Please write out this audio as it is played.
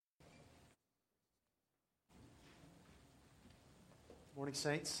Morning,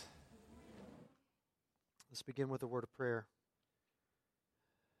 saints. Let's begin with a word of prayer.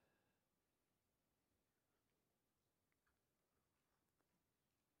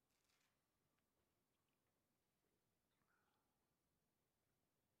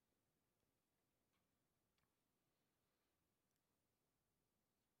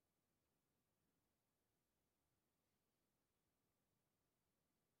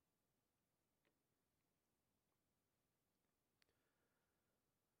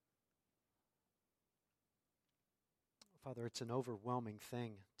 Father, it's an overwhelming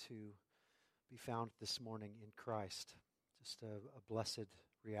thing to be found this morning in Christ. Just a blessed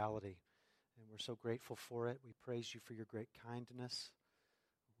reality. And we're so grateful for it. We praise you for your great kindness.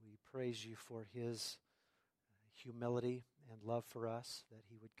 We praise you for his humility and love for us, that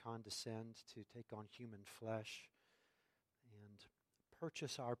he would condescend to take on human flesh and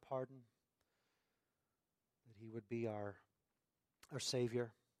purchase our pardon, that he would be our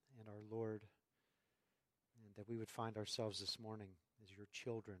Savior and our Lord, and that we would find ourselves this morning as your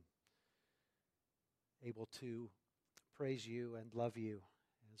children, able to praise you and love you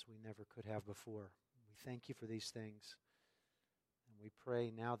as we never could have before. We thank you for these things, and we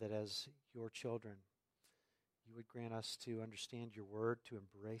pray now that as your children, you would grant us to understand your word, to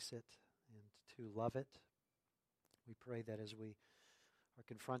embrace it, and to love it. We pray that as we are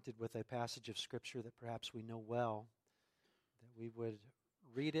confronted with a passage of Scripture that perhaps we know well, that we would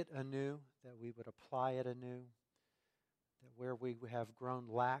read it anew, that we would apply it anew, that where we have grown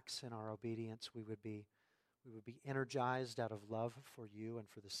lax in our obedience, we would be energized out of love for you and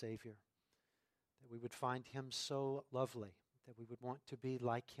for the Savior, that we would find him so lovely that we would want to be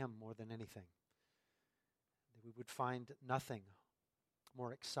like him more than anything, that we would find nothing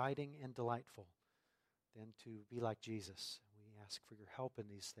more exciting and delightful than to be like Jesus. We ask for your help in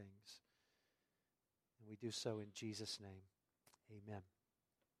these things, and we do so in Jesus' name. Amen.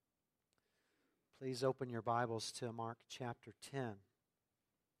 Please open your Bibles to Mark chapter 10.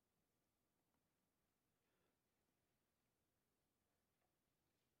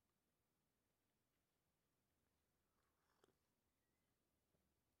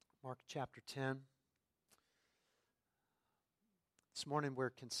 Mark chapter 10. This morning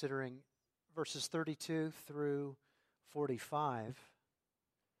we're considering verses 32 through 45.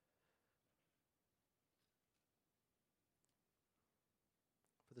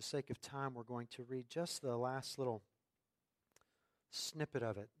 For the sake of time, we're going to read just the last little snippet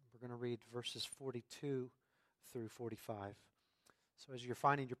of it. We're going to read verses 42 through 45. So as you're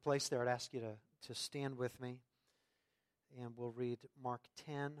finding your place there, I'd ask you to stand with me, and we'll read Mark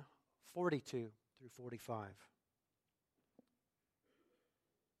 10, 42 through 45.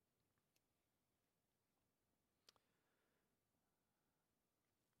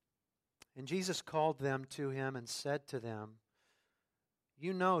 And Jesus called them to him and said to them,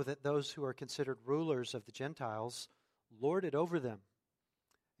 "You know that those who are considered rulers of the Gentiles lord it over them,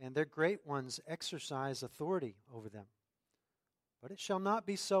 and their great ones exercise authority over them. But it shall not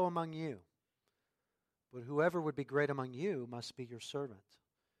be so among you. But whoever would be great among you must be your servant,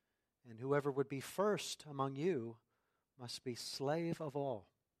 and whoever would be first among you must be slave of all.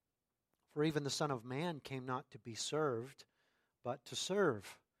 For even the Son of Man came not to be served, but to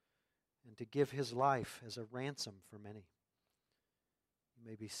serve, and to give his life as a ransom for many." You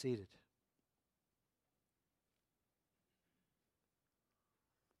may be seated.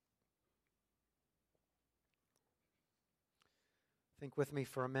 Think with me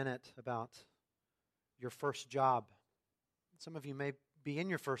for a minute about your first job. Some of you may be in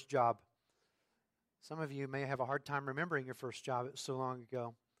your first job. Some of you may have a hard time remembering your first job. It was so long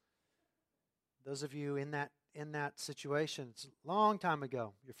ago. Those of you in that situation, it's a long time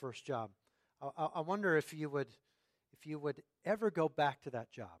ago, your first job. I wonder if you would ever go back to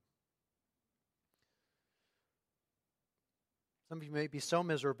that job. Some of you may be so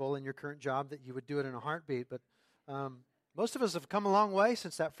miserable in your current job that you would do it in a heartbeat, but most of us have come a long way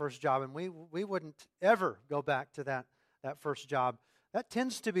since that first job, and we wouldn't ever go back to that first job. That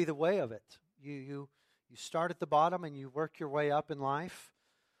tends to be the way of it. You start at the bottom and you work your way up in life.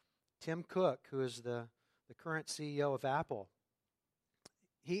 Tim Cook, who is the current CEO of Apple,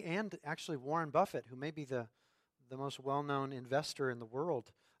 he and actually Warren Buffett, who may be the most well-known investor in the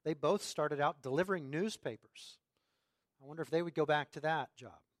world, they both started out delivering newspapers. I wonder if they would go back to that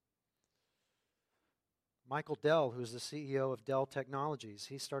job. Michael Dell, who's the CEO of Dell Technologies,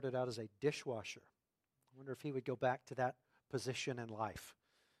 he started out as a dishwasher. I wonder if he would go back to that position in life,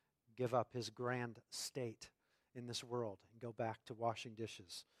 give up his grand state in this world and go back to washing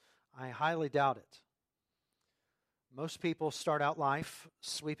dishes. I highly doubt it. Most people start out life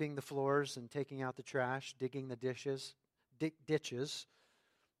sweeping the floors and taking out the trash, digging the ditches,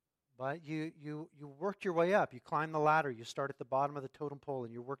 but you work your way up. You climb the ladder. You start at the bottom of the totem pole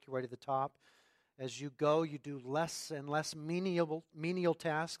and you work your way to the top. As you go, you do less and less menial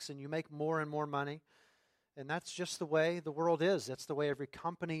tasks, and you make more and more money. And that's just the way the world is. That's the way every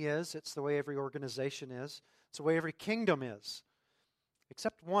company is. It's the way every organization is. It's the way every kingdom is,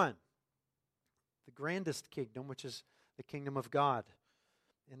 except one, the grandest kingdom, which is the kingdom of God.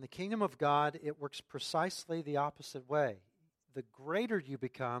 In the kingdom of God, it works precisely the opposite way. The greater you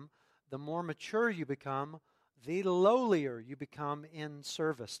become, the more mature you become, the lowlier you become in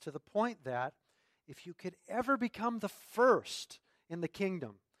service, to the point that if you could ever become the first in the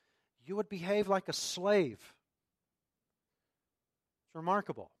kingdom, you would behave like a slave. It's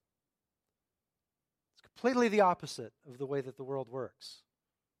remarkable. It's completely the opposite of the way that the world works.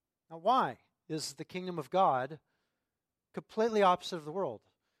 Now, why is the kingdom of God completely opposite of the world?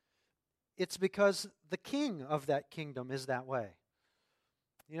 It's because the king of that kingdom is that way.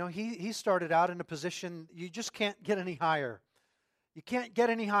 You know, he started out in a position you just can't get any higher. You can't get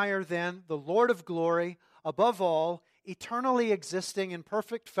any higher than the Lord of glory, above all, eternally existing in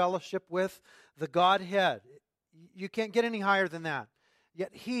perfect fellowship with the Godhead. You can't get any higher than that.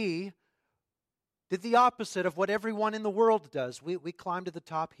 Yet he did the opposite of what everyone in the world does. We climb to the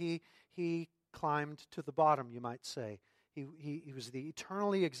top. He climbed to the bottom, you might say. He was the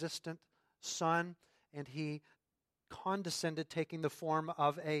eternally existent Son, and he condescended, taking the form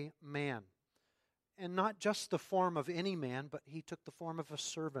of a man. And not just the form of any man, but he took the form of a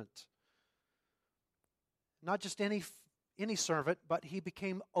servant. Not just any servant, but he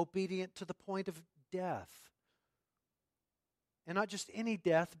became obedient to the point of death. And not just any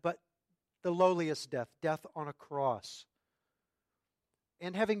death, but the lowliest death, death on a cross.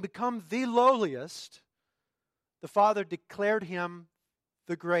 And having become the lowliest, the Father declared him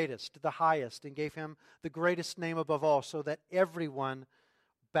the greatest, the highest, and gave him the greatest name above all, so that everyone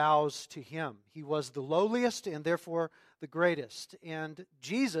bows to him. He was the lowliest and therefore the greatest. And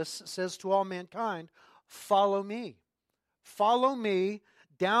Jesus says to all mankind, follow me. Follow me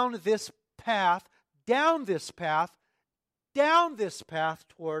down this path, down this path, down this path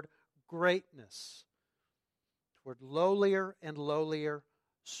toward greatness, toward lowlier and lowlier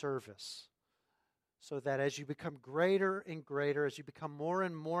service. So that as you become greater and greater, as you become more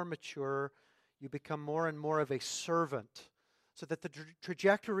and more mature, you become more and more of a servant. So that the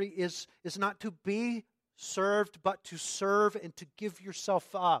trajectory is not to be served, but to serve and to give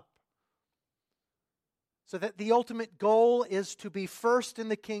yourself up. So that the ultimate goal is to be first in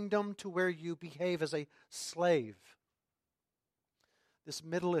the kingdom, to where you behave as a slave. This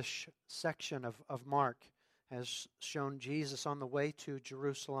middle-ish section of Mark has shown Jesus on the way to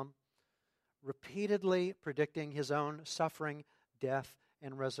Jerusalem, repeatedly predicting his own suffering, death,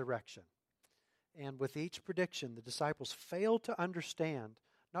 and resurrection. And with each prediction, the disciples failed to understand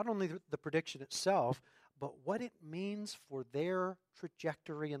not only the prediction itself, but what it means for their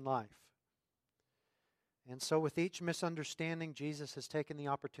trajectory in life. And so with each misunderstanding, Jesus has taken the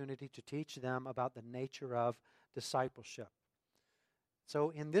opportunity to teach them about the nature of discipleship. So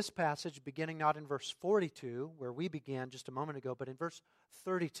in this passage, beginning not in verse 42, where we began just a moment ago, but in verse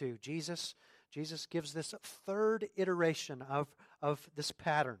 32, Jesus gives this third iteration of this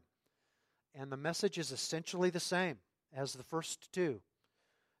pattern. And the message is essentially the same as the first two.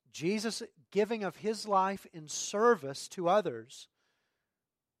 Jesus giving of his life in service to others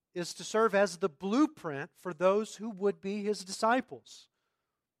is to serve as the blueprint for those who would be his disciples.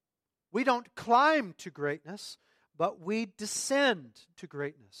 We don't climb to greatness, but we descend to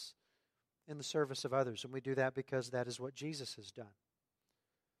greatness in the service of others. And we do that because that is what Jesus has done.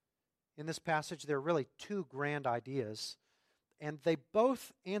 In this passage, there are really two grand ideas, and they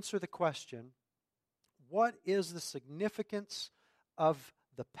both answer the question, what is the significance of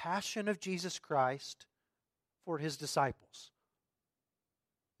the passion of Jesus Christ for his disciples?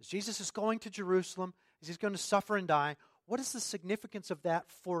 As Jesus is going to Jerusalem, as he's going to suffer and die, what is the significance of that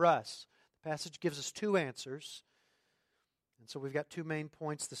for us? The passage gives us two answers. And so we've got two main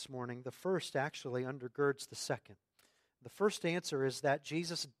points this morning. The first actually undergirds the second. The first answer is that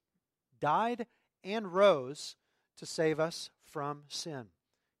Jesus died and rose to save us from sin.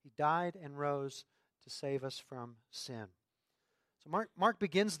 He died and rose to save us from sin. So Mark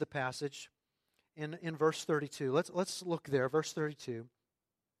begins the passage in verse 32. Let's look there, verse 32.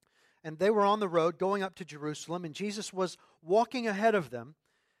 And they were on the road going up to Jerusalem, and Jesus was walking ahead of them,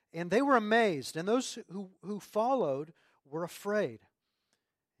 and they were amazed, and those who followed were afraid.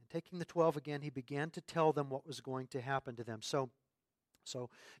 And taking the 12 again, he began to tell them what was going to happen to them. So So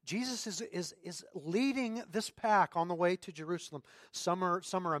Jesus is leading this pack on the way to Jerusalem. Some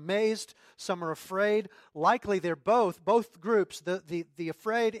are amazed, some are afraid. Likely they're both groups, the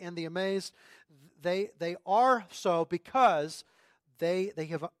afraid and the amazed. They are so because they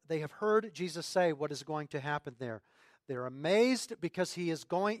have heard Jesus say what is going to happen there. They're amazed because he's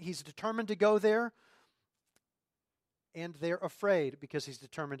determined to go there, and they're afraid because he's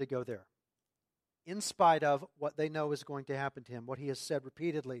determined to go there, in spite of what they know is going to happen to him, what he has said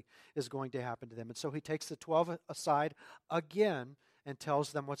repeatedly is going to happen to them. And so he takes the 12 aside again and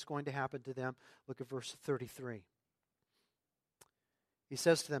tells them what's going to happen to them. Look at verse 33. He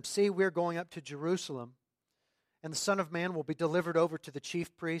says to them, "See, we're going up to Jerusalem, and the Son of Man will be delivered over to the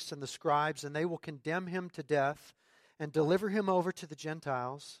chief priests and the scribes, and they will condemn him to death and deliver him over to the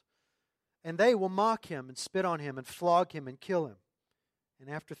Gentiles. And they will mock him and spit on him and flog him and kill him. And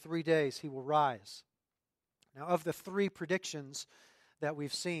after 3 days he will rise." Now, of the three predictions that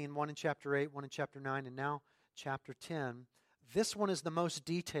we've seen, one in chapter 8, one in chapter 9, and now chapter 10, this one is the most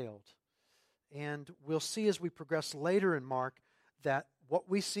detailed. And we'll see as we progress later in Mark that what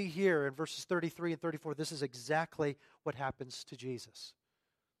we see here in verses 33 and 34, this is exactly what happens to Jesus.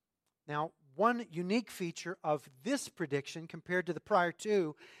 Now, one unique feature of this prediction compared to the prior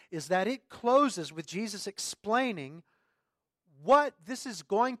two is that it closes with Jesus explaining what this is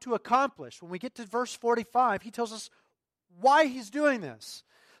going to accomplish. When we get to verse 45, he tells us why he's doing this.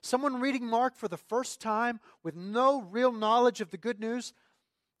 Someone reading Mark for the first time with no real knowledge of the good news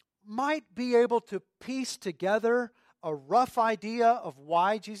might be able to piece together a rough idea of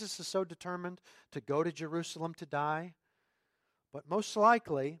why Jesus is so determined to go to Jerusalem to die. But most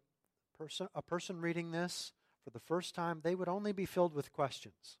likely, a person reading this for the first time, they would only be filled with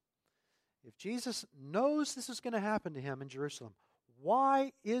questions. If Jesus knows this is going to happen to him in Jerusalem,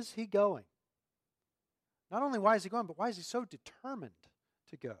 why is he going? Not only why is he going, but why is he so determined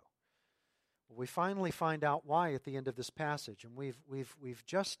to go? Well, we finally find out why at the end of this passage, and we've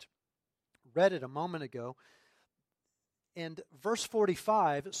just read it a moment ago. And verse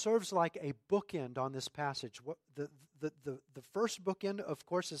 45 serves like a bookend on this passage. The first bookend, of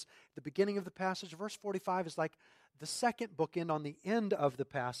course, is the beginning of the passage. Verse 45 is like the second bookend on the end of the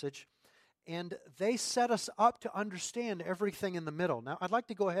passage. And they set us up to understand everything in the middle. Now, I'd like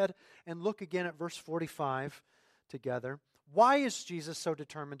to go ahead and look again at verse 45 together. Why is Jesus so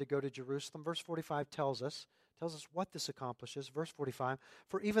determined to go to Jerusalem? Verse 45 tells us what this accomplishes. Verse 45,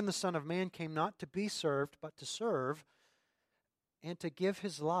 "For even the Son of Man came not to be served, but to serve, and to give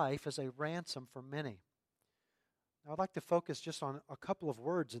his life as a ransom for many." Now, I'd like to focus just on a couple of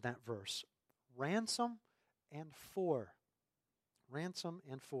words in that verse. Ransom and for. Ransom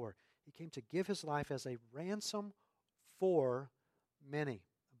and for. He came to give his life as a ransom for many.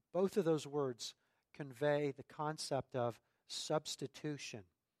 Both of those words convey the concept of substitution.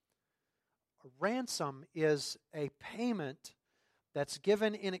 A ransom is a payment that's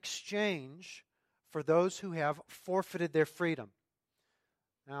given in exchange for those who have forfeited their freedom.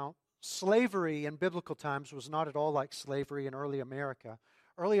 Now, slavery in biblical times was not at all like slavery in early America.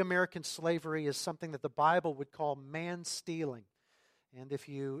 Early American slavery is something that the Bible would call man-stealing. And if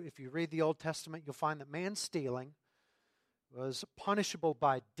you read the Old Testament, you'll find that man-stealing was punishable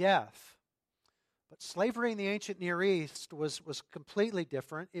by death. But slavery in the ancient Near East was completely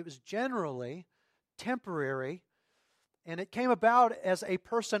different. It was generally temporary, and it came about as a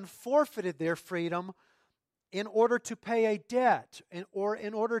person forfeited their freedom in order to pay a debt or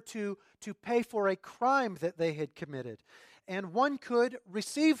in order to pay for a crime that they had committed. And one could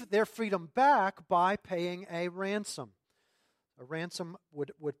receive their freedom back by paying a ransom. A ransom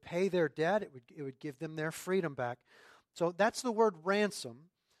would pay their debt. It would give them their freedom back. So that's the word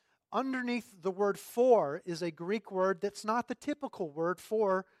ransom. Underneath the word for is a Greek word that's not the typical word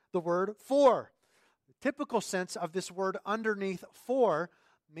for the word for. The typical sense of this word underneath for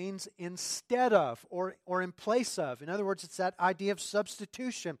means instead of or in place of. In other words, it's that idea of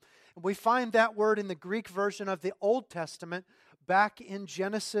substitution. And we find that word in the Greek version of the Old Testament back in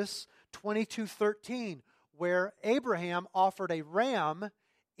Genesis 22:13, where Abraham offered a ram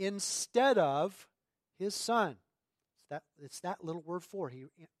instead of his son. It's that little word for. He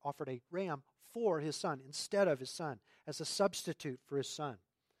offered a ram for his son instead of his son as a substitute for his son.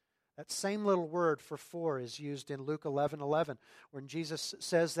 That same little word for is used in Luke 11:11, when Jesus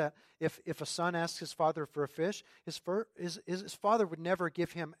says that if a son asks his father for a fish, his father would never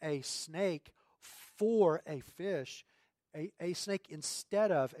give him a snake for a fish, a snake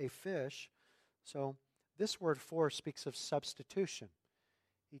instead of a fish. So this word for speaks of substitution.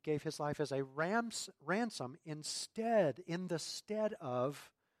 He gave his life as a ransom in the stead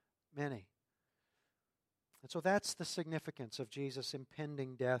of many. And so that's the significance of Jesus'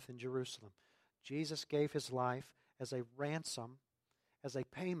 impending death in Jerusalem. Jesus gave his life as a ransom, as a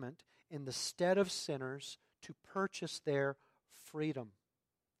payment in the stead of sinners to purchase their freedom.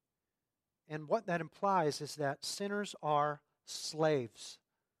 And what that implies is that sinners are slaves.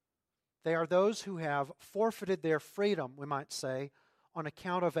 They are those who have forfeited their freedom, we might say, on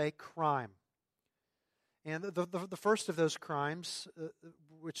account of a crime. And the first of those crimes,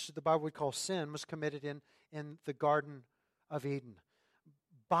 which the Bible would call sin, was committed in the Garden of Eden.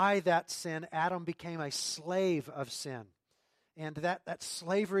 By that sin, Adam became a slave of sin. And that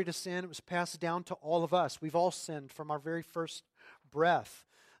slavery to sin, it was passed down to all of us. We've all sinned from our very first breath.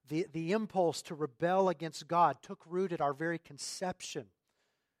 The impulse to rebel against God took root at our very conception.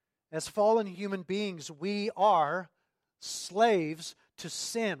 As fallen human beings, we are slaves to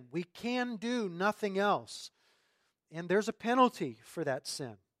sin. We can do nothing else. And there's a penalty for that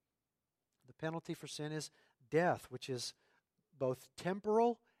sin. The penalty for sin is death, which is both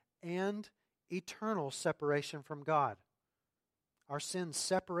temporal and eternal separation from God. Our sin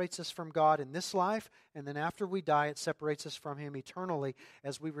separates us from God in this life, and then after we die, it separates us from Him eternally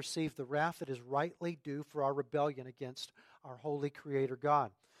as we receive the wrath that is rightly due for our rebellion against our holy Creator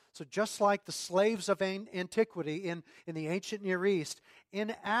God. So just like the slaves of antiquity in the ancient Near East,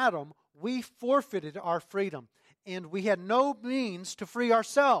 in Adam, we forfeited our freedom, and we had no means to free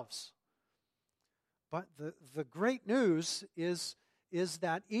ourselves. But the great news is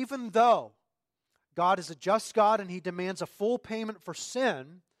that even though God is a just God and He demands a full payment for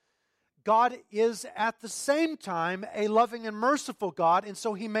sin, God is at the same time a loving and merciful God, and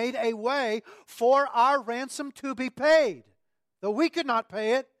so He made a way for our ransom to be paid. Though we could not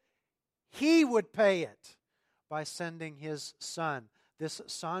pay it, He would pay it by sending His Son, this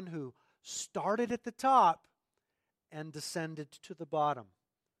Son who started at the top and descended to the bottom,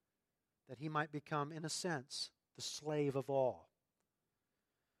 that He might become, in a sense, the slave of all.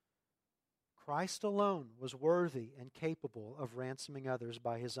 Christ alone was worthy and capable of ransoming others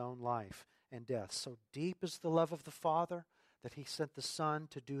by His own life and death. So deep is the love of the Father that He sent the Son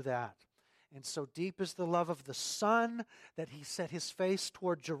to do that. And so deep is the love of the Son that He set His face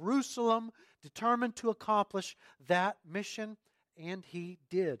toward Jerusalem, determined to accomplish that mission, and He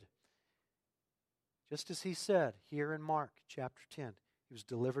did. Just as He said here in Mark chapter 10, He was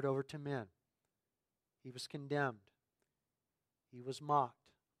delivered over to men. He was condemned. He was mocked.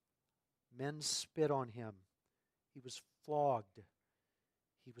 Men spit on Him. He was flogged.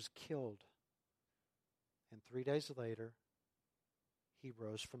 He was killed. And 3 days later, He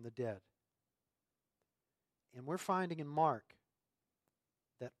rose from the dead. And we're finding in Mark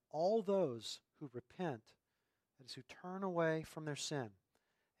that all those who repent, that is, who turn away from their sin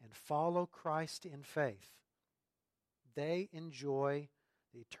and follow Christ in faith, they enjoy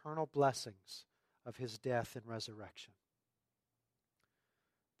the eternal blessings of His death and resurrection.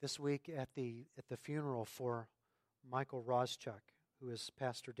 This week at the funeral for Michael Roschuk, who is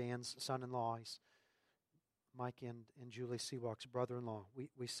Pastor Dan's son-in-law, he's Mike and Julie Seawalk's brother-in-law,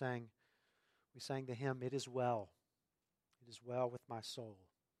 we sang the hymn, "It is well. It is well with my soul."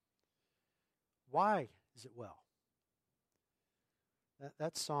 Why is it well?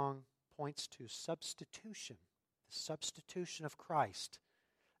 That song points to substitution, the substitution of Christ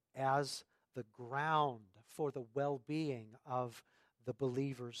as the ground for the well-being of the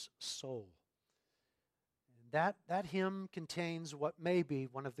believer's soul. That hymn contains what may be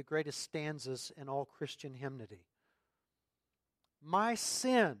one of the greatest stanzas in all Christian hymnody. My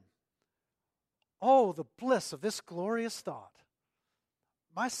sin, oh, the bliss of this glorious thought.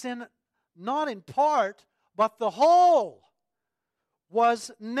 My sin, not in part, but the whole, was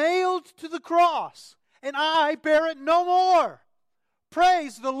nailed to the cross, and I bear it no more.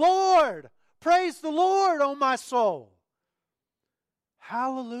 Praise the Lord! Praise the Lord, O my soul!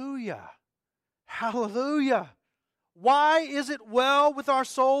 Hallelujah! Hallelujah! Why is it well with our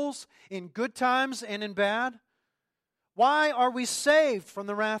souls in good times and in bad? Why are we saved from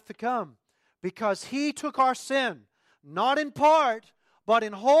the wrath to come? Because He took our sin, not in part, but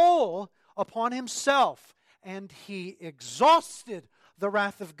in whole, upon Himself, and He exhausted the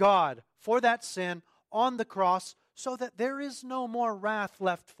wrath of God for that sin on the cross, so that there is no more wrath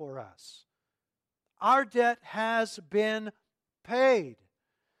left for us. Our debt has been paid.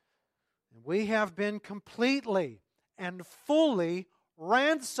 And we have been completely and fully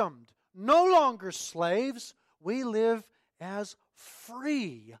ransomed. No longer slaves. We live as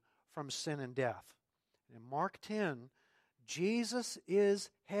free from sin and death. In Mark 10, Jesus is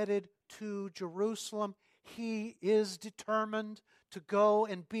headed to Jerusalem. He is determined to go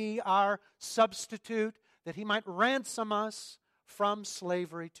and be our substitute, that He might ransom us from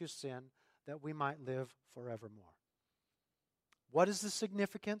slavery to sin. that we might live forevermore. What is the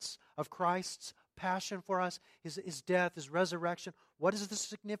significance of Christ's passion for us, his death, his resurrection? What is the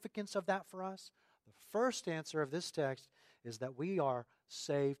significance of that for us? The first answer of this text is that we are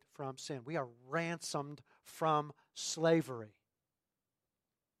saved from sin. We are ransomed from slavery.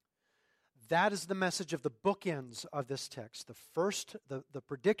 That is the message of the bookends of this text. The first, the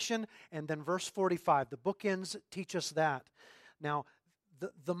prediction, and then verse 45. The bookends teach us that. Now,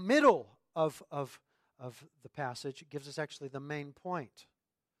 the middle of the passage gives us actually the main point.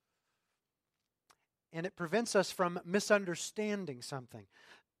 And it prevents us from misunderstanding something.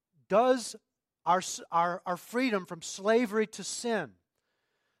 Does our freedom from slavery to sin,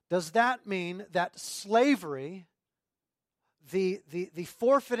 does that mean that slavery, the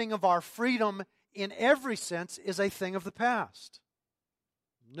forfeiting of our freedom in every sense, is a thing of the past?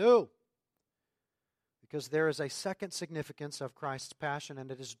 No. Because there is a second significance of Christ's passion,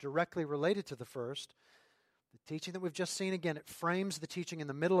 and it is directly related to the first. The teaching that we've just seen, again, it frames the teaching in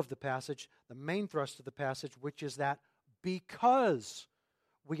the middle of the passage, the main thrust of the passage, which is that because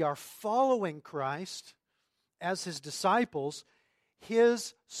we are following Christ as his disciples,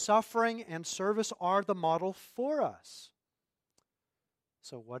 his suffering and service are the model for us.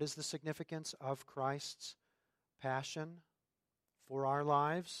 So what is the significance of Christ's passion for our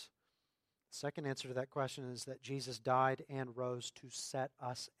lives? The second answer to that question is that Jesus died and rose to set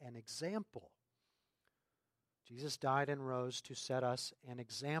us an example. Jesus died and rose to set us an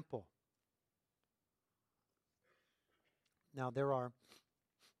example. Now, there are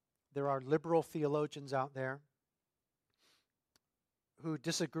liberal theologians out there who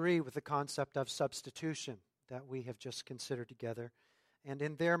disagree with the concept of substitution that we have just considered together. And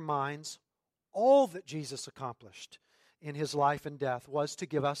in their minds, all that Jesus accomplished in his life and death was to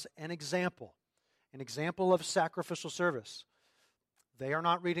give us an example of sacrificial service. They are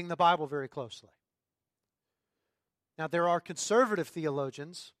not reading the Bible very closely. Now, there are conservative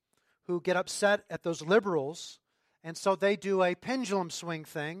theologians who get upset at those liberals, and so they do a pendulum swing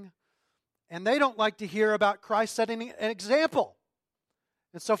thing, and they don't like to hear about Christ setting an example.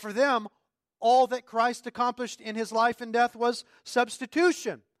 And so for them, all that Christ accomplished in his life and death was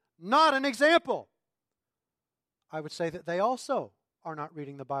substitution, not an example. I would say that they also are not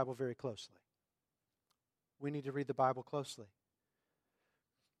reading the Bible very closely. We need to read the Bible closely.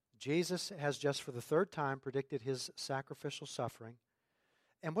 Jesus has just for the third time predicted his sacrificial suffering.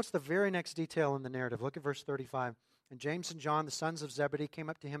 And what's the very next detail in the narrative? Look at verse 35. And James and John, the sons of Zebedee, came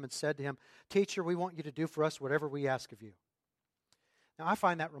up to him and said to him, "Teacher, we want you to do for us whatever we ask of you." Now, I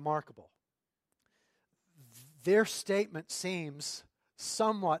find that remarkable. Their statement seems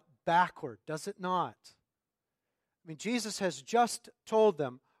somewhat backward, does it not? I mean, Jesus has just told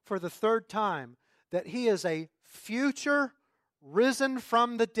them for the third time that he is a future, risen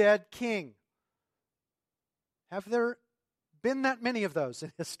from the dead king. Have there been that many of those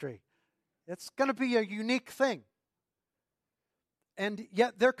in history? It's going to be a unique thing. And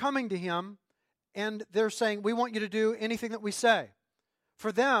yet they're coming to him and they're saying, "We want you to do anything that we say."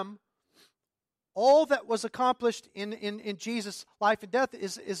 For them, all that was accomplished in Jesus' life and death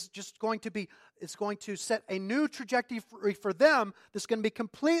is just going to be, it's going to set a new trajectory for them that's going to be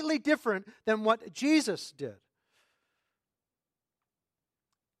completely different than what Jesus did.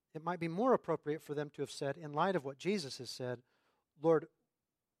 It might be more appropriate for them to have said, in light of what Jesus has said, "Lord,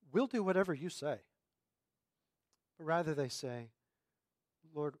 we'll do whatever you say." But rather they say,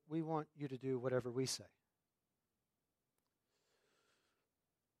 "Lord, we want you to do whatever we say."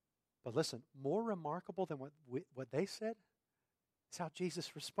 But listen, more remarkable than what they said is how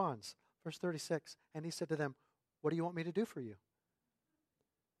Jesus responds. Verse 36, and he said to them, "What do you want me to do for you?"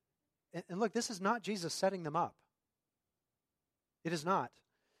 And look, this is not Jesus setting them up. It is not.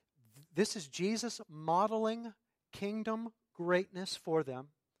 This is Jesus modeling kingdom greatness for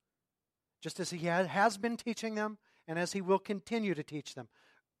them, just as he has been teaching them and as he will continue to teach them.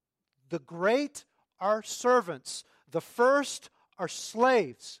 The great are servants. The first are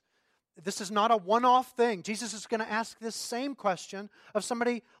slaves. This is not a one-off thing. Jesus is going to ask this same question of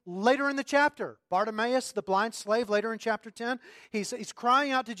somebody later in the chapter. Bartimaeus, the blind slave, later in chapter 10. He's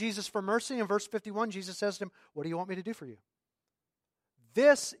crying out to Jesus for mercy. In verse 51, Jesus says to him, "What do you want me to do for you?"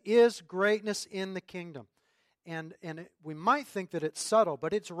 This is greatness in the kingdom. And we might think that it's subtle,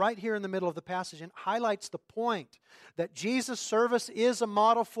 but it's right here in the middle of the passage and highlights the point that Jesus' service is a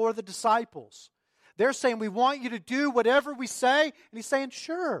model for the disciples. They're saying, "We want you to do whatever we say." And he's saying,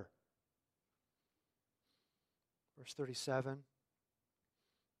 "Sure." Verse 37,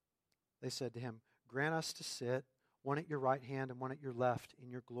 they said to him, "Grant us to sit, one at your right hand and one at your left in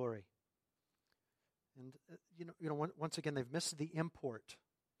your glory." And once again, they've missed the import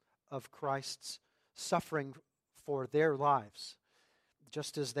of Christ's suffering for their lives,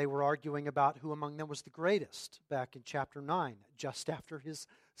 just as they were arguing about who among them was the greatest back in chapter 9, just after his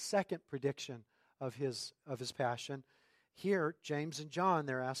second prediction of his passion. Here, James and John,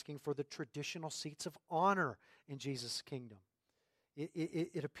 they're asking for the traditional seats of honor in Jesus' kingdom.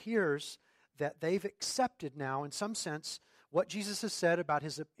 It appears that they've accepted now, in some sense, what Jesus has said about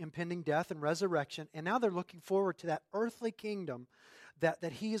his impending death and resurrection, and now they're looking forward to that earthly kingdom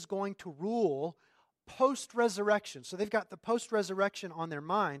that he is going to rule post-resurrection. So they've got the post-resurrection on their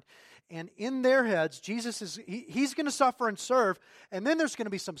mind, and in their heads, Jesus he's going to suffer and serve, and then there's going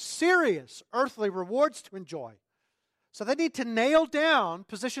to be some serious earthly rewards to enjoy. So they need to nail down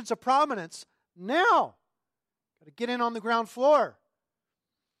positions of prominence now. Got to get in on the ground floor.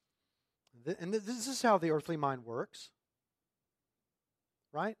 And this is how the earthly mind works,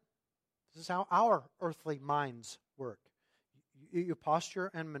 right? This is how our earthly minds work. You posture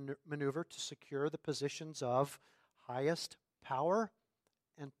and maneuver to secure the positions of highest power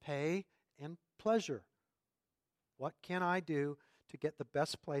and pay and pleasure. What can I do to get the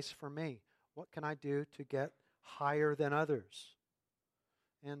best place for me? What can I do to get higher than others?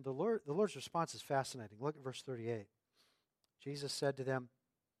 And the Lord's response is fascinating. Look at verse 38. Jesus said to them,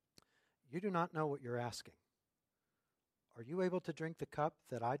 "You do not know what you're asking. Are you able to drink the cup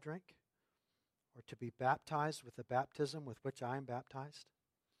that I drink, or to be baptized with the baptism with which I am baptized?"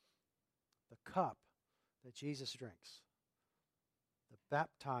 The cup that Jesus drinks, the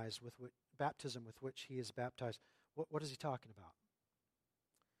baptism with which he is baptized. What is he talking about?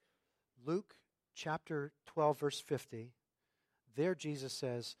 Luke chapter 12, verse 50, there Jesus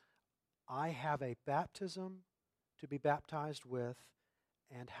says, "I have a baptism to be baptized with,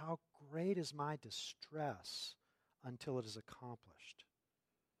 and how great is my distress until it is accomplished."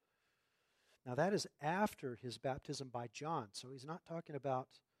 Now that is after his baptism by John. So he's not talking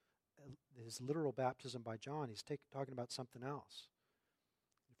about his literal baptism by John. He's talking about something else.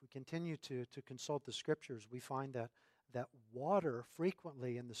 If we continue to consult the Scriptures, we find that water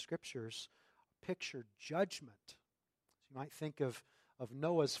frequently in the Scriptures picture judgment. So you might think of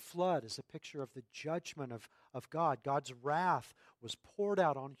Noah's flood as a picture of the judgment of God. God's wrath was poured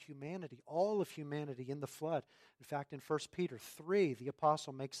out on humanity, all of humanity in the flood. In fact, in 1 Peter 3, the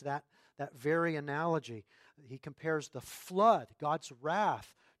apostle makes that very analogy. He compares the flood, God's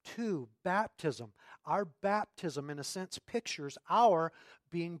wrath, to baptism. Our baptism, in a sense, pictures our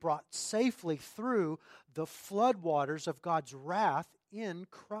being brought safely through the floodwaters of God's wrath in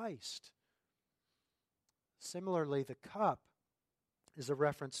Christ. Similarly, the cup is a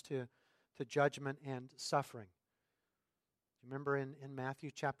reference to judgment and suffering. Remember in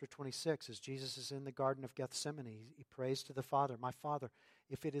Matthew chapter 26, as Jesus is in the Garden of Gethsemane, he prays to the Father, "My Father,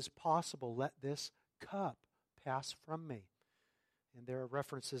 if it is possible, let this cup pass from me." And there are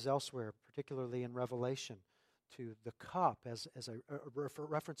references elsewhere, particularly in Revelation, to the cup as a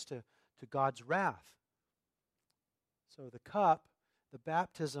reference to God's wrath. So the cup, the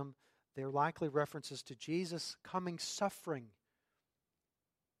baptism, they're likely references to Jesus' coming suffering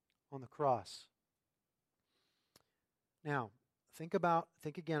on the cross. Now, think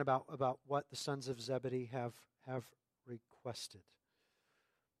again about what the sons of Zebedee have requested.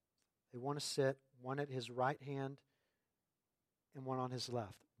 They want to sit one at his right hand and one on his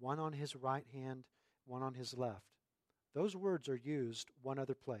left. One on his right hand, one on his left. Those words are used one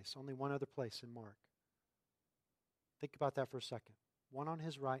other place, only one other place in Mark. Think about that for a second. One on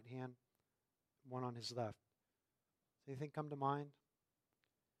his right hand, one on his left. Does anything come to mind?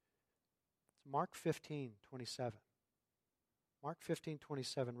 It's Mark 15:27. Mark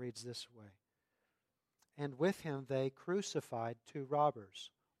 15:27 reads this way. "And with him they crucified two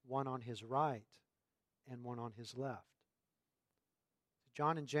robbers, one on his right and one on his left."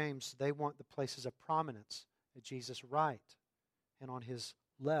 John and James, they want the places of prominence at Jesus' right and on his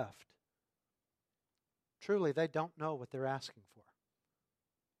left. Truly, they don't know what they're asking for.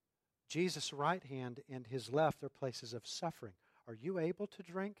 Jesus' right hand and his left are places of suffering. Are you able to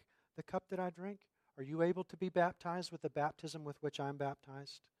drink the cup that I drink? Are you able to be baptized with the baptism with which I'm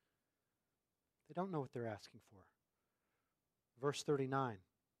baptized? They don't know what they're asking for. Verse 39,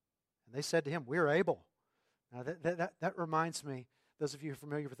 "And they said to him, 'We're able.'" Now that reminds me, those of you who are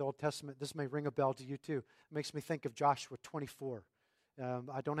familiar with the Old Testament, this may ring a bell to you too. It makes me think of Joshua 24.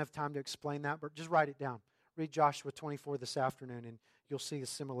 I don't have time to explain that, but just write it down. Read Joshua 24 this afternoon, and you'll see the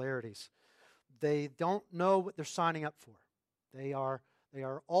similarities. They don't know what they're signing up for. They are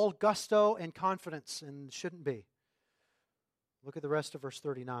all gusto and confidence, and shouldn't be. Look at the rest of verse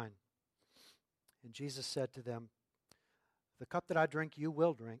 39. "And Jesus said to them, 'The cup that I drink, you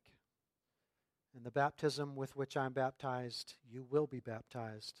will drink, and the baptism with which I am baptized, you will be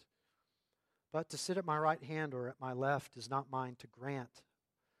baptized. But to sit at my right hand or at my left is not mine to grant,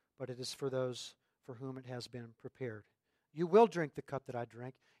 but it is for those for whom it has been prepared. You will drink the cup that I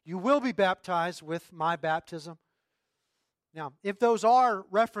drink. You will be baptized with my baptism. Now, if those are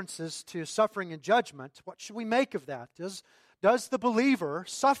references to suffering and judgment, what should we make of that? Does the believer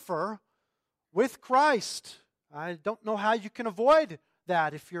suffer with Christ? I don't know how you can avoid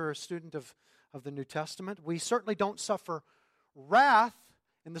that if you're a student of the New Testament. We certainly don't suffer wrath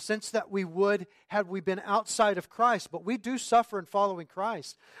in the sense that we would had we been outside of Christ, but we do suffer in following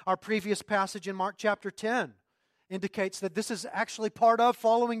Christ. Our previous passage in Mark chapter 10 indicates that this is actually part of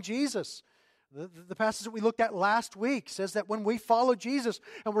following Jesus. The passage that we looked at last week says that when we follow Jesus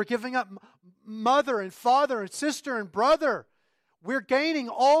and we're giving up mother and father and sister and brother, we're gaining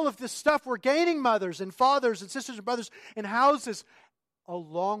all of this stuff. We're gaining mothers and fathers and sisters and brothers and houses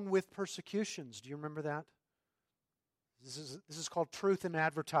along with persecutions. Do you remember that? This is called truth in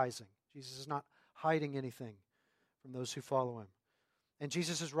advertising. Jesus is not hiding anything from those who follow him. And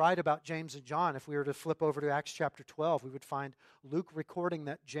Jesus is right about James and John. If we were to flip over to Acts chapter 12, we would find Luke recording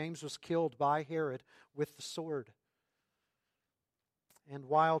that James was killed by Herod with the sword. And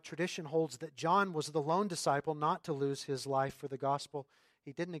while tradition holds that John was the lone disciple not to lose his life for the gospel,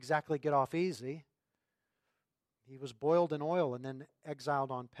 he didn't exactly get off easy. He was boiled in oil and then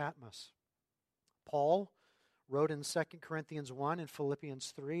exiled on Patmos. Paul wrote in 2 Corinthians 1 and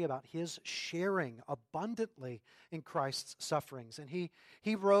Philippians 3 about his sharing abundantly in Christ's sufferings. And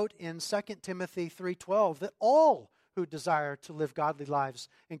he wrote in 2 Timothy 3:12 that all who desire to live godly lives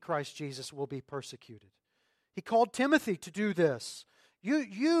in Christ Jesus will be persecuted. He called Timothy to do this.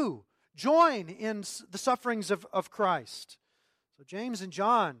 You join in the sufferings of Christ. So James and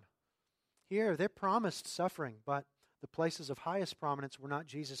John, here, they're promised suffering, but the places of highest prominence were not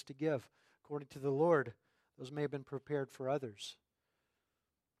Jesus to give. According to the Lord, those may have been prepared for others.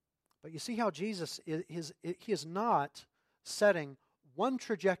 But you see how Jesus he is not setting one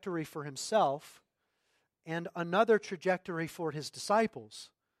trajectory for himself and another trajectory for his disciples.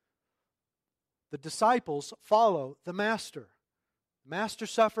 The disciples follow the master. The master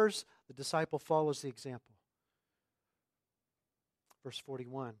suffers, the disciple follows the example. Verse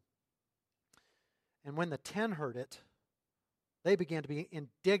 41. And when the 10 heard it, they began to be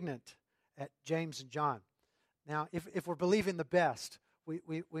indignant at James and John. Now, if we're believing the best, we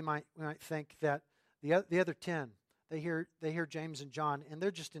might think that the other 10, they hear James and John, and they're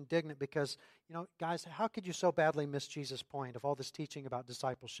just indignant because, guys, how could you so badly miss Jesus' point of all this teaching about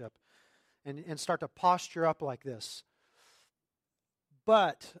discipleship and start to posture up like this?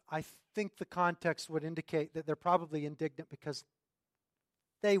 But I think the context would indicate that they're probably indignant because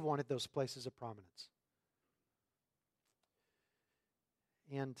they wanted those places of prominence.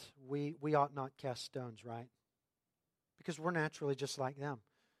 And we ought not cast stones, right? Because we're naturally just like them.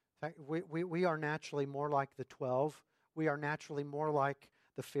 In fact, we are naturally more like the 12. We are naturally more like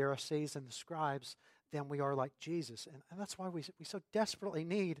the Pharisees and the scribes than we are like Jesus. And that's why we so desperately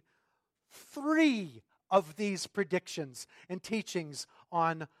need 3 of these predictions and teachings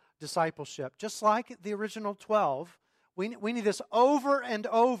on discipleship. Just like the original 12, we need this over and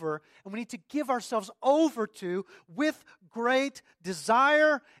over, and we need to give ourselves over to with great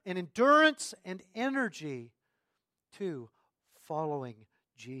desire and endurance and energy to following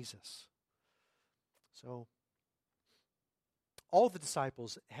Jesus. So, all the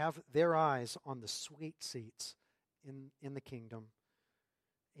disciples have their eyes on the sweet seats in the kingdom.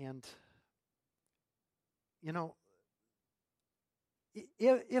 And,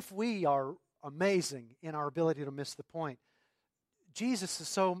 if we are amazing in our ability to miss the point, Jesus is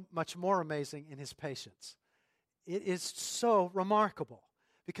so much more amazing in his patience. It is so remarkable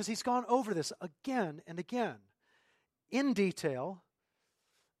because he's gone over this again and again in detail,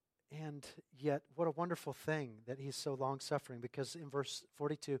 and yet what a wonderful thing that he's so long-suffering, because in verse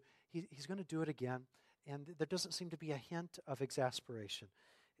 42, he's going to do it again, and there doesn't seem to be a hint of exasperation.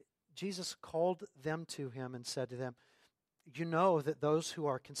 Jesus called them to him and said to them, "You know that those who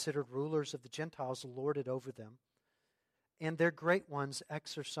are considered rulers of the Gentiles lord it over them, and their great ones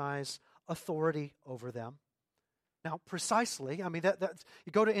exercise authority over them." Now, precisely, that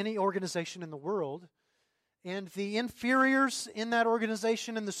you go to any organization in the world, and the inferiors in that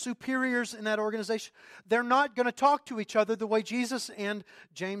organization and the superiors in that organization, they're not going to talk to each other the way Jesus and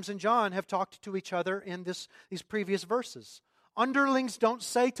James and John have talked to each other in these previous verses. Underlings don't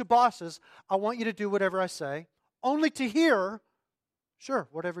say to bosses, "I want you to do whatever I say," only to hear, "Sure,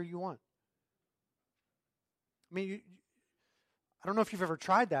 whatever you want." I don't know if you've ever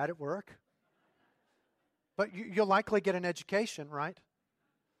tried that at work, but you'll likely get an education, right?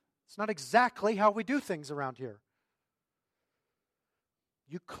 It's not exactly how we do things around here.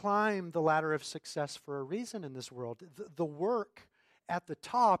 You climb the ladder of success for a reason in this world. The work at the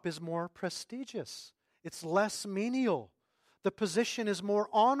top is more prestigious. It's less menial. The position is more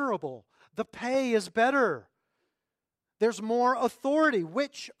honorable. The pay is better. There's more authority,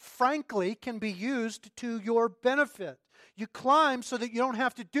 which, frankly, can be used to your benefit. You climb so that you don't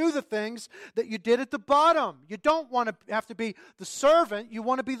have to do the things that you did at the bottom. You don't want to have to be the servant. You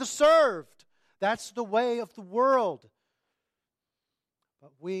want to be the served. That's the way of the world.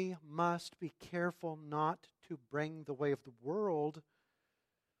 But we must be careful not to bring the way of the world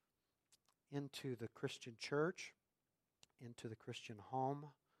into the Christian church, into the Christian home,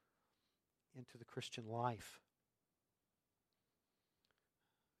 into the Christian life.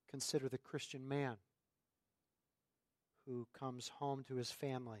 Consider the Christian man who comes home to his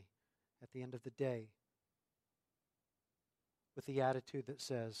family at the end of the day with the attitude that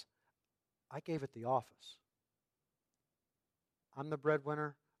says, I gave it the office. I'm the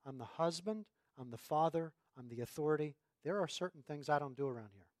breadwinner, I'm the husband, I'm the father, I'm the authority. There are certain things I don't do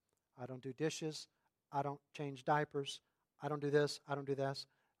around here. I don't do dishes, I don't change diapers, I don't do this, I don't do this.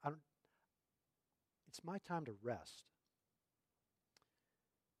 It's my time to rest.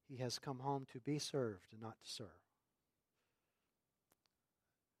 He has come home to be served and not to serve.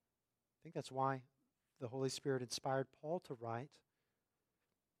 I think that's why the Holy Spirit inspired Paul to write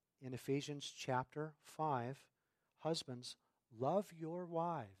in Ephesians chapter 5, husbands, love your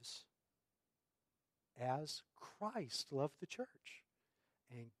wives as Christ loved the church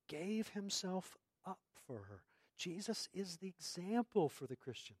and gave himself up for her. Jesus is the example for the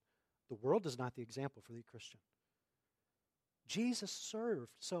Christian. The world is not the example for the Christian. Jesus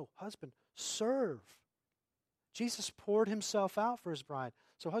served. So, husband, serve. Jesus poured himself out for his bride.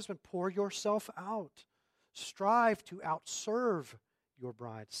 So, husband, pour yourself out. Strive to outserve your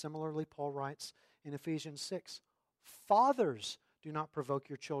bride. Similarly, Paul writes in Ephesians 6, fathers, do not provoke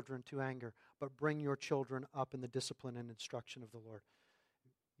your children to anger, but bring your children up in the discipline and instruction of the Lord.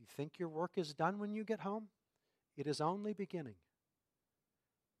 You think your work is done when you get home? It is only beginning.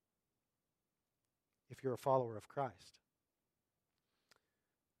 If you're a follower of Christ.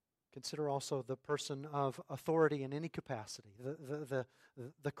 Consider also the person of authority in any capacity,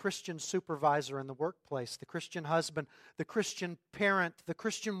 the Christian supervisor in the workplace, the Christian husband, the Christian parent, the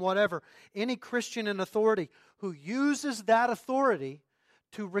Christian whatever, any Christian in authority who uses that authority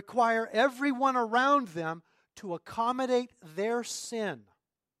to require everyone around them to accommodate their sin.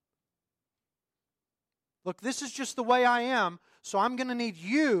 Look, this is just the way I am, so I'm going to need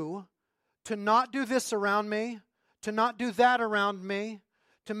you to not do this around me, to not do that around me,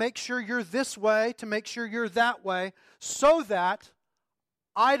 to make sure you're this way, to make sure you're that way, so that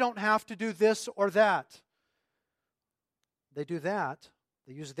I don't have to do this or that. They do that.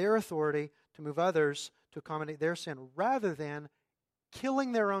 They use their authority to move others to accommodate their sin, rather than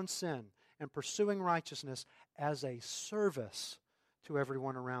killing their own sin and pursuing righteousness as a service to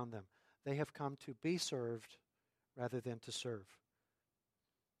everyone around them. They have come to be served rather than to serve.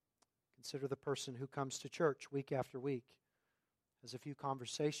 Consider the person who comes to church week after week, has a few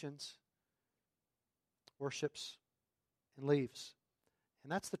conversations, worships, and leaves.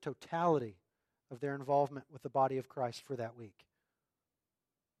 And that's the totality of their involvement with the body of Christ for that week.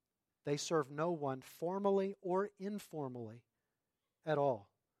 They serve no one formally or informally at all.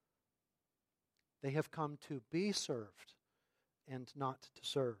 They have come to be served and not to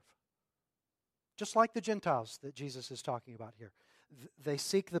serve. Just like the Gentiles that Jesus is talking about here. They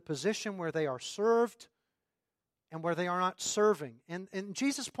seek the position where they are served and where they are not serving. And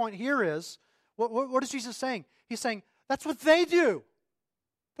Jesus' point here is, what is Jesus saying? He's saying, that's what they do.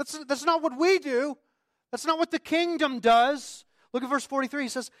 That's not what we do. That's not what the kingdom does. Look at verse 43. He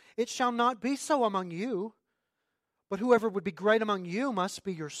says, it shall not be so among you, but whoever would be great among you must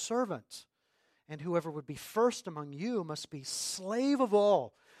be your servant. And whoever would be first among you must be slave of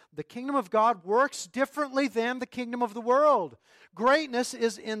all. The kingdom of God works differently than the kingdom of the world. Greatness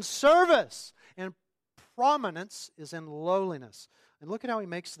is in service, and prominence is in lowliness. And look at how he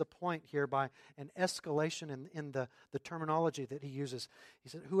makes the point here by an escalation in the terminology that he uses. He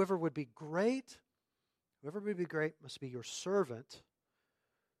said, whoever would be great must be your servant.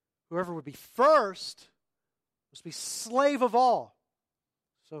 Whoever would be first must be slave of all.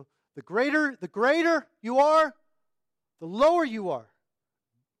 So the greater you are, the lower you are.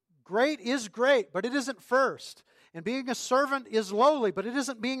 Great is great, but it isn't first. And being a servant is lowly, but it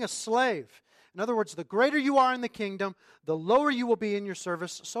isn't being a slave. In other words, the greater you are in the kingdom, the lower you will be in your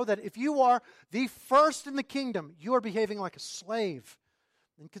service, so that if you are the first in the kingdom, you are behaving like a slave.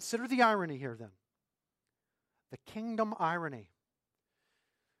 And consider the irony here then. The kingdom irony.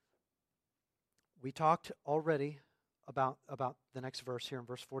 We talked already about the next verse here in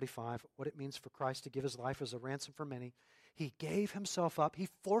verse 45, what it means for Christ to give his life as a ransom for many. He gave himself up. He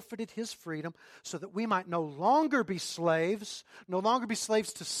forfeited his freedom so that we might no longer be slaves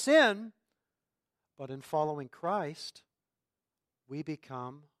to sin, but in following Christ, we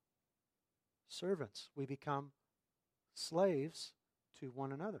become servants. We become slaves to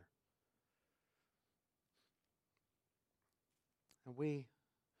one another. And we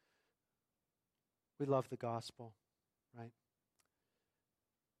love the gospel, right?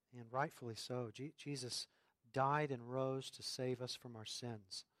 And rightfully so. Jesus died and rose to save us from our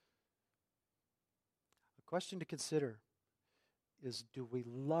sins. A question to consider is, do we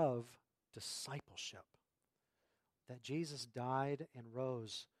love discipleship? That Jesus died and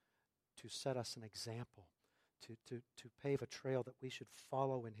rose to set us an example, to pave a trail that we should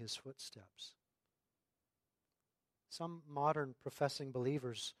follow in his footsteps. Some modern professing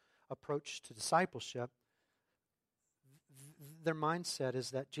believers' approach to discipleship, their mindset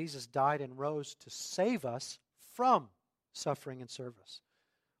is that Jesus died and rose to save us from suffering and service.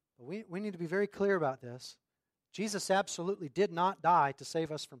 But we need to be very clear about this. Jesus absolutely did not die to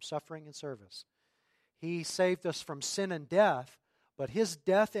save us from suffering and service. He saved us from sin and death, but his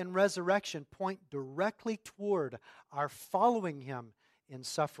death and resurrection point directly toward our following him in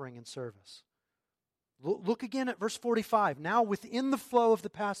suffering and service. Look again at verse 45, now within the flow of the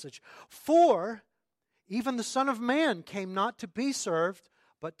passage. For even the Son of Man came not to be served,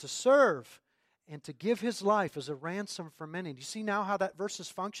 but to serve and to give his life as a ransom for many. Do you see now how that verse is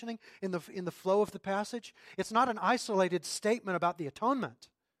functioning in the flow of the passage? It's not an isolated statement about the atonement.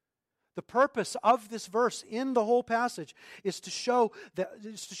 The purpose of this verse in the whole passage is to show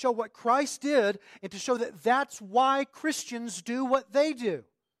what Christ did and to show that that's why Christians do what they do.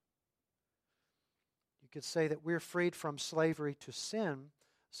 You could say that we're freed from slavery to sin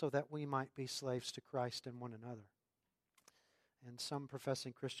so that we might be slaves to Christ and one another. And some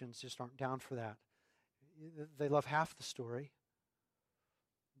professing Christians just aren't down for that. They love half the story.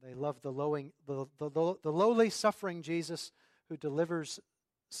 They love the lowly suffering Jesus who delivers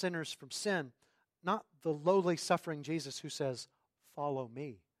sinners from sin, not the lowly suffering Jesus who says, "Follow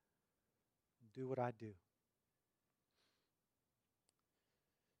me, do what I do."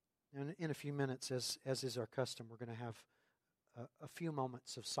 And in a few minutes, as is our custom, we're going to have a few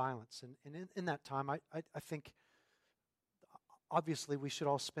moments of silence. And in that time, I think, obviously, we should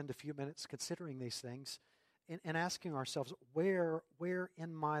all spend a few minutes considering these things and asking ourselves, where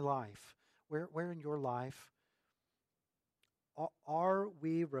in my life, where in your life, are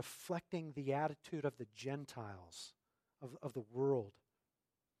we reflecting the attitude of the Gentiles, of the world,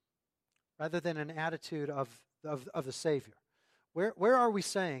 rather than an attitude of the Savior? Where are we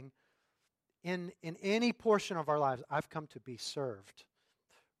saying, in any portion of our lives, I've come to be served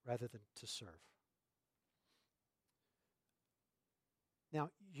rather than to serve? Now,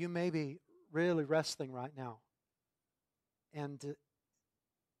 you may be really wrestling right now, and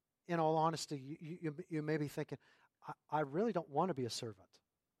in all honesty, you may be thinking, I really don't want to be a servant.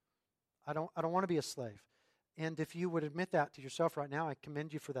 I don't want to be a slave. And if you would admit that to yourself right now, I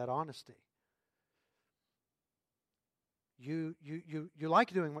commend you for that honesty. You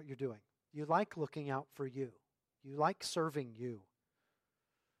like doing what you're doing. You like looking out for you. You like serving you.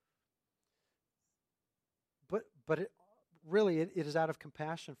 But it is out of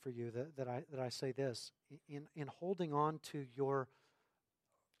compassion for you that I say this. In holding on to your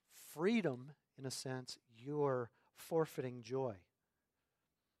freedom, in a sense, you're forfeiting joy.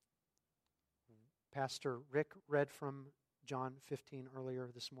 Pastor Rick read from John 15 earlier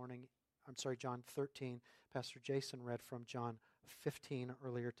this morning. I'm sorry, John 13. Pastor Jason read from John 15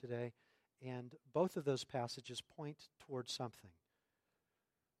 earlier today. And both of those passages point towards something.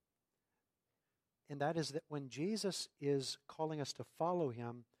 And that is that when Jesus is calling us to follow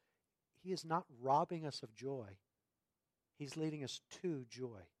him, he is not robbing us of joy. He's leading us to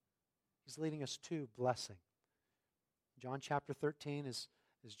joy. He's leading us to blessing. John chapter 13, as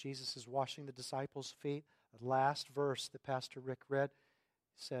Jesus is washing the disciples' feet, the last verse that Pastor Rick read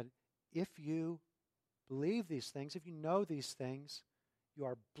said, if you believe these things, if you know these things, you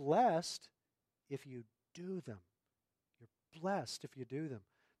are blessed if you do them. You're blessed if you do them.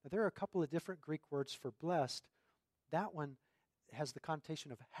 Now, there are a couple of different Greek words for blessed. That one has the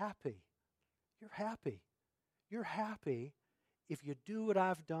connotation of happy. You're happy. You're happy if you do what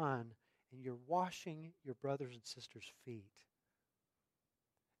I've done and you're washing your brothers and sisters' feet.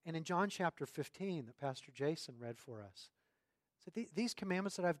 And in John chapter 15 that Pastor Jason read for us, said, these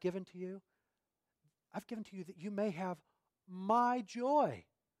commandments that I've given to you that you may have my joy.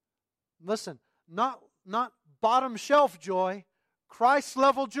 Listen, not bottom shelf joy, Christ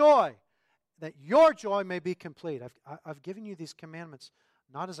level joy. that your joy may be complete. I've given you these commandments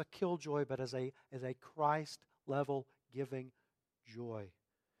not as a killjoy, but as a Christ-level giving joy.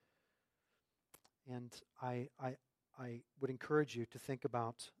 And I would encourage you to think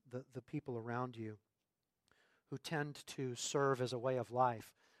about the people around you who tend to serve as a way of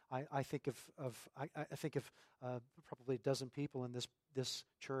life. I think of probably a dozen people in this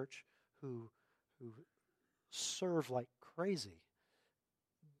church who serve like crazy.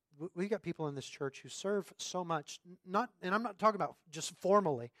 We got people in this church who serve so much. And I'm not talking about just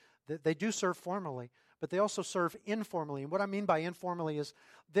formally. They do serve formally, but they also serve informally. And what I mean by informally is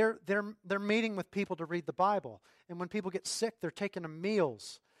they're meeting with people to read the Bible. And when people get sick, they're taking them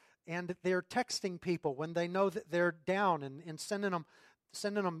meals. And they're texting people when they know that they're down and sending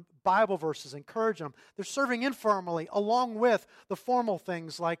them Bible verses, encouraging them. They're serving informally along with the formal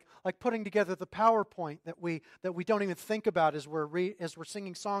things like putting together the PowerPoint that we don't even think about as we're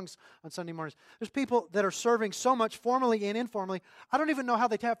singing songs on Sunday mornings. There's people that are serving so much formally and informally, I don't even know how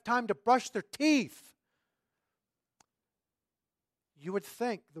they have time to brush their teeth. You would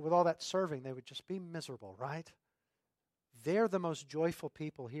think that with all that serving, they would just be miserable, right? They're the most joyful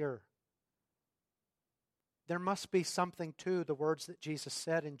people here. There must be something to the words that Jesus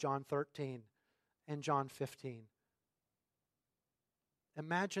said in John 13 and John 15.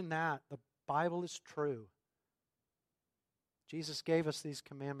 Imagine that. The Bible is true. Jesus gave us these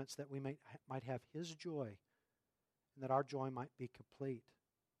commandments that we might have His joy and that our joy might be complete.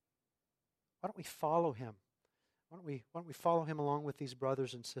 Why don't we follow Him? Why don't we follow Him along with these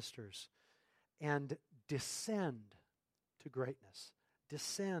brothers and sisters and descend to greatness,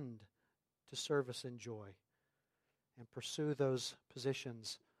 descend to service and joy, and pursue those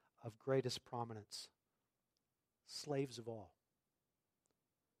positions of greatest prominence, slaves of all.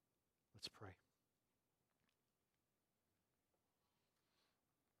 Let's pray.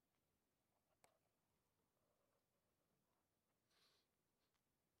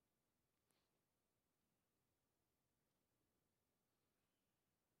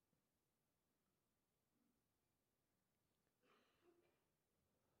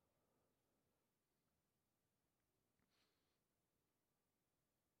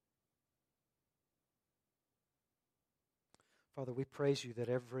 Father, we praise you that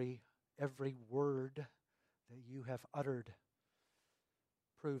every word that you have uttered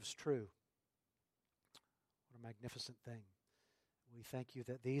proves true. What a magnificent thing. We thank you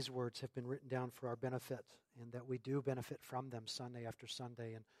that these words have been written down for our benefit and that we do benefit from them Sunday after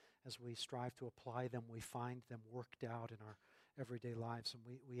Sunday. And as we strive to apply them, we find them worked out in our everyday lives. And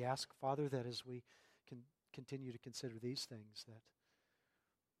we ask, Father, that as we can continue to consider these things,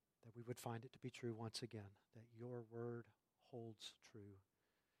 that we would find it to be true once again, that your word holds true.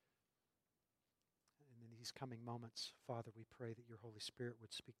 And in these coming moments, Father, we pray that your Holy Spirit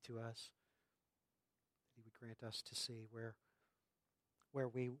would speak to us, that He would grant us to see where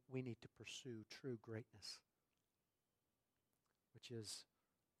we need to pursue true greatness, which is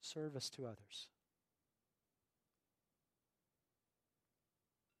service to others,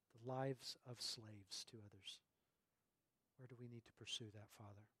 the lives of slaves to others. Where do we need to pursue that,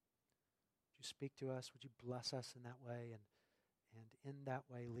 Father? Would you speak to us? Would you bless us in that way? And in that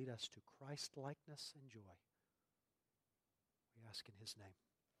way lead us to Christ-likeness and joy. We ask in His name.